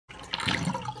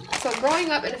So growing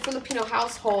up in a Filipino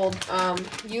household,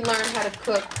 you learn how to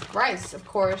cook rice, of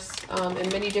course, in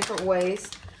many different ways.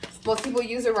 Most people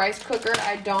use a rice cooker.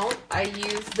 I don't. I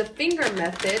use the finger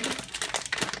method,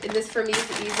 and this for me is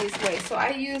the easiest way. So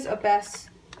I use a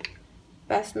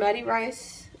basmati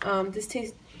rice. This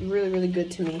tastes really, really good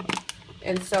to me.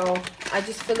 And so I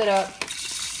just fill it up.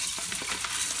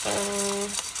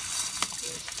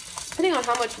 Depending on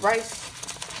how much rice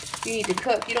you need to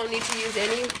cook, you don't need to use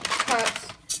any cups.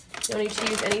 You don't need to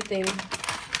use anything.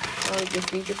 You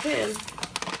just need your pan.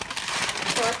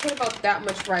 So I put about that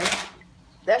much rice.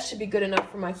 That should be good enough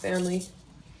for my family.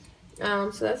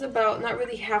 So that's about, not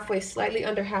really halfway, slightly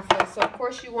under halfway. So of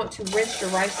course you want to rinse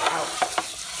your rice out.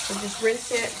 So just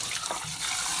rinse it.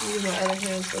 Use my other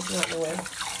hand so it's not in the way.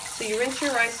 So you rinse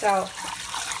your rice out,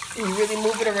 and you really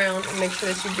move it around and make sure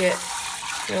that you get,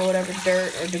 you know, whatever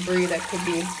dirt or debris that could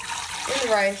be in the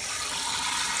rice.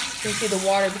 You can see the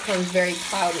water becomes very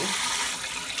cloudy.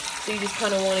 So you just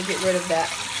kind of want to get rid of that.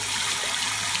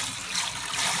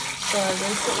 So I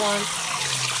rinse it once,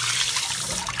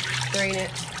 drain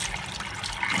it.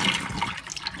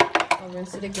 I'll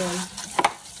rinse it again.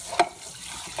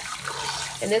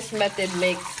 And this method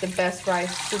makes the best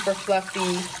rice, super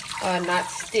fluffy, not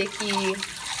sticky,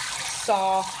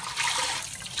 soft.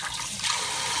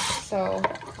 So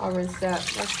I'll rinse that.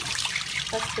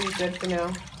 That's pretty good for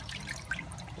now.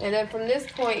 And then from this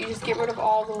point, you just get rid of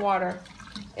all the water.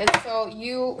 And so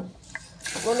you,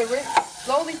 when the rinse,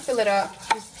 slowly fill it up,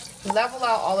 just level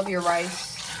out all of your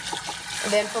rice.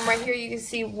 And then from right here, you can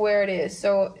see where it is.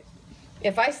 So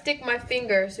if I stick my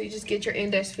finger, so you just get your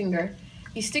index finger,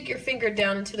 you stick your finger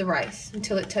down into the rice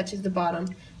until it touches the bottom.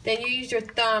 Then you use your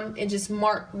thumb and just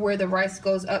mark where the rice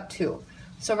goes up to.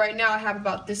 So right now I have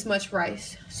about this much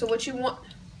rice. So what you want,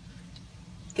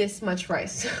 this much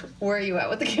rice. Where are you at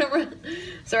with the camera?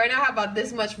 So right now I have about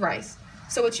this much rice.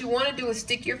 So what you want to do is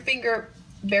stick your finger,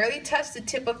 barely touch the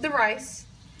tip of the rice,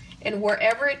 and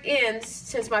wherever it ends,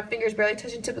 since my finger's barely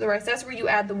touching the tip of the rice, that's where you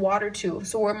add the water to.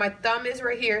 So where my thumb is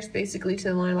right here is basically to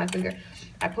the line of my finger.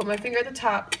 I put my finger at the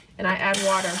top and I add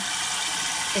water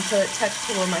until it touches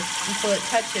to where my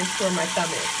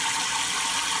thumb is.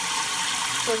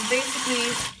 So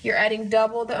basically you're adding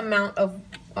double the amount of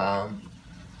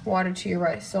water to your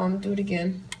rice. So I'm gonna do it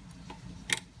again.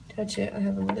 Touch it. I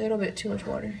have a little bit too much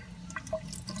water.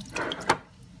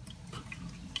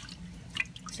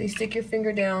 So you stick your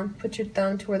finger down, put your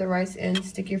thumb to where the rice ends,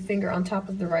 stick your finger on top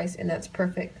of the rice, and that's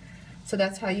perfect. So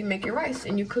that's how you make your rice,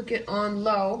 and you cook it on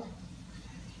low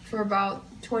for about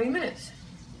 20 minutes.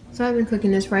 So I've been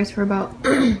cooking this rice for about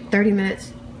 30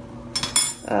 minutes.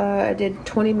 I did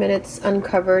 20 minutes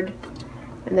uncovered,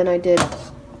 and then I did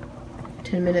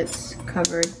 10 minutes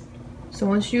covered. So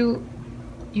once you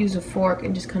use a fork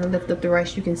and just kind of lift up the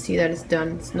rice, you can see that it's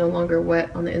done. It's no longer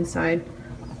wet on the inside.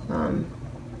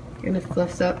 And it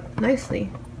fluffs up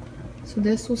nicely. So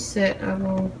this will sit. I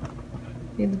will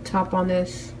leave the top on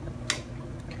this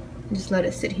and just let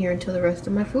it sit here until the rest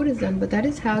of my food is done. But that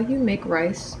is how you make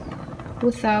rice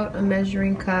without a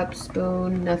measuring cup,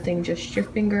 spoon, nothing, just your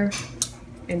finger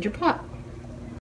and your pot.